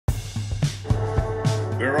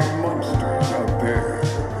There are monsters out there.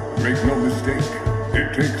 Make no mistake,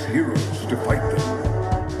 it takes heroes to fight them.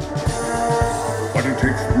 But it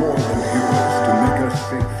takes more than heroes to make us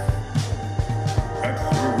safe. That's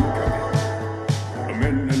where we come in. The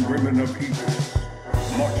men and women of Aegis,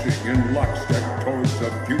 marching in lockstep towards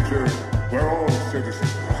a future where all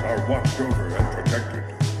citizens are watched over and protected.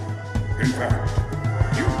 In fact,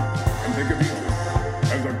 you can think of Aegis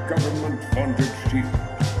as a government-funded shield.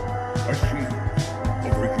 A shield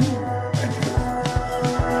over you and yours.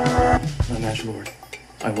 I'm Edgelord.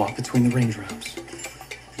 I walk between the raindrops.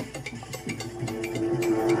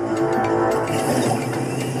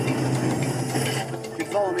 You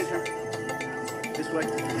follow me, sir. This way.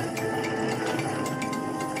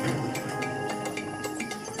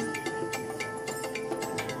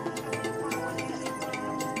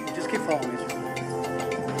 Just keep following me, sir.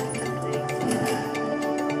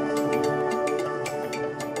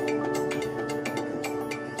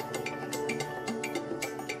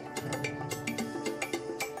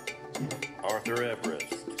 Arthur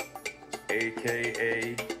Everest,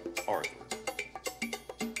 a.k.a. Arthur.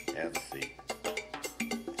 Have a seat.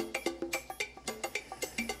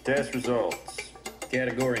 Test results.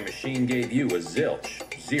 Category machine gave you a zilch,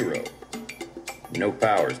 0. No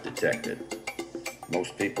powers detected.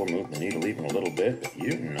 Most people move the needle even a little bit, but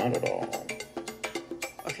you not at all.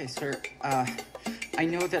 Okay, sir, I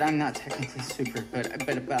know that I'm not technically super,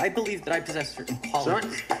 but I believe that I possess certain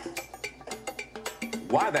qualities. Son,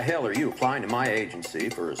 why the hell are you applying to my agency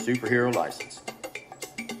for a superhero license?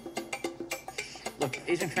 Look,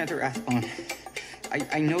 Agent Panther Rathbone,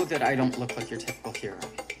 I know that I don't look like your typical hero,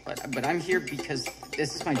 but I'm here because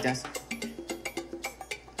this is my desk.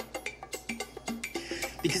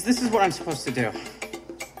 Because this is what I'm supposed to do.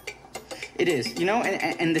 It is, you know,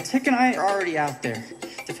 and the Tick and I are already out there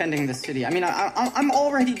defending the city. I mean, I'm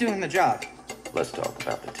already doing the job. Let's talk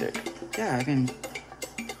about the Tick. Yeah, I mean,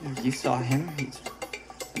 you saw him. He's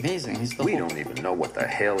amazing. He's the We don't even know what the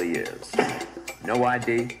hell he is. No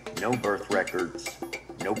ID, no birth records,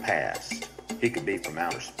 no past. He could be from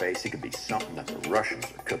outer space. He could be something that the Russians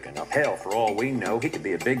are cooking up. Hell, for all we know, he could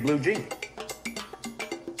be a big blue genie.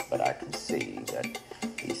 But I can see that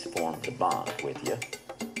he's formed a bond with you.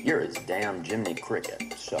 You're his damn Jiminy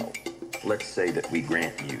Cricket. So, let's say that we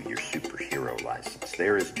grant you your superhero license.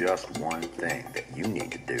 There is just one thing that you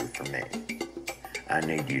need to do for me. I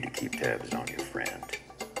need you to keep tabs on your friend.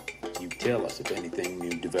 You tell us if anything new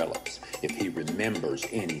develops, if he remembers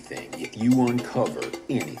anything, if you uncover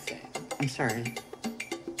anything. I'm sorry.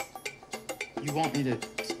 You want me to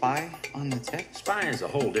spy on the Tick? Spying's a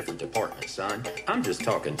whole different department, son. I'm just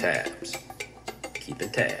talking tabs. Keeping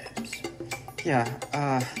tabs. Yeah,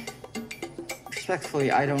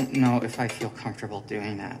 respectfully, I don't know if I feel comfortable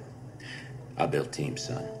doing that. I built teams,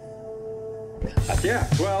 son. Yeah,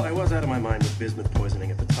 well, I was out of my mind with bismuth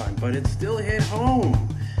poisoning at the time, but it still hit home.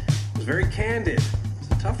 It was very candid. It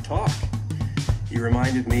was a tough talk. He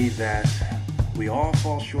reminded me that we all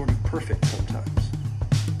fall short of perfect sometimes.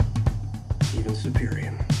 Even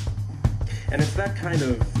superior. And it's that kind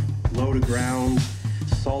of low-to-ground,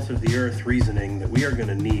 salt-of-the-earth reasoning that we are going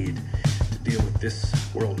to need to deal with this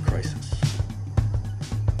world crisis.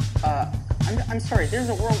 I'm sorry, there's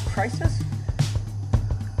a world crisis?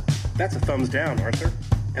 That's a thumbs down, Arthur.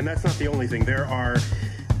 And that's not the only thing. There are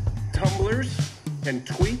tumblers and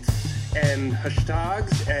tweets and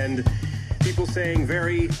hashtags and people saying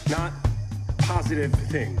very not positive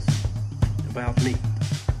things about me.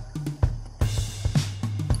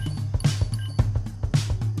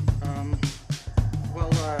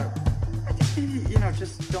 I think maybe,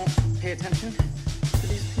 just don't pay attention to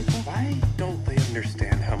these people. Why don't they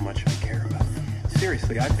understand how much I care about them?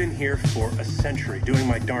 Seriously, I've been here for a century doing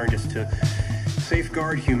my darndest to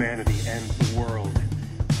safeguard humanity and the world.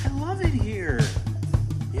 I love it here,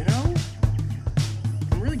 you know?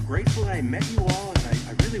 I'm really grateful that I met you all, and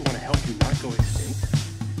I really want to help you not go extinct.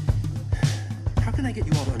 How can I get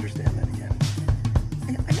you all to understand that again?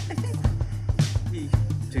 I think we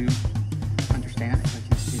do understand. I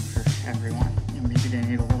can speak for everyone. Maybe they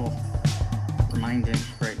need a little reminding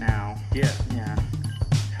right now. Yeah. Yeah.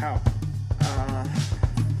 How? I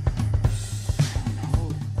don't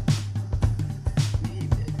know.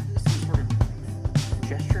 Maybe some sort of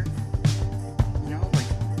gesture. Like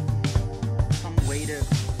some way to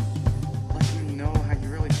let them know how you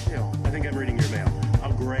really feel. I think I'm reading your mail.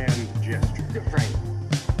 A grand gesture. Right.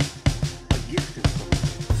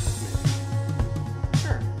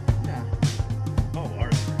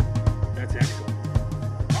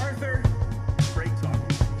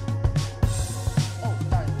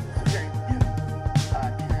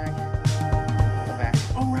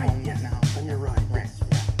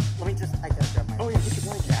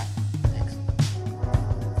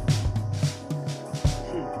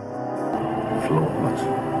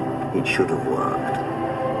 it should have worked.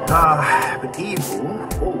 But evil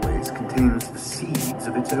always contains the seeds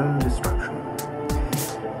of its own destruction.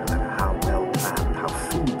 No matter how well planned, how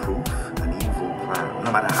foolproof an evil plan,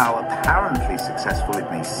 no matter how apparently successful it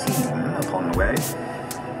may seem upon the way,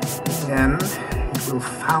 in the end, it will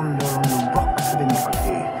founder on the rocks of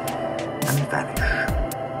iniquity and vanish.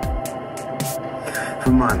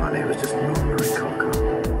 For my money, it was just an ordinary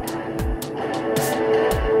cock-up.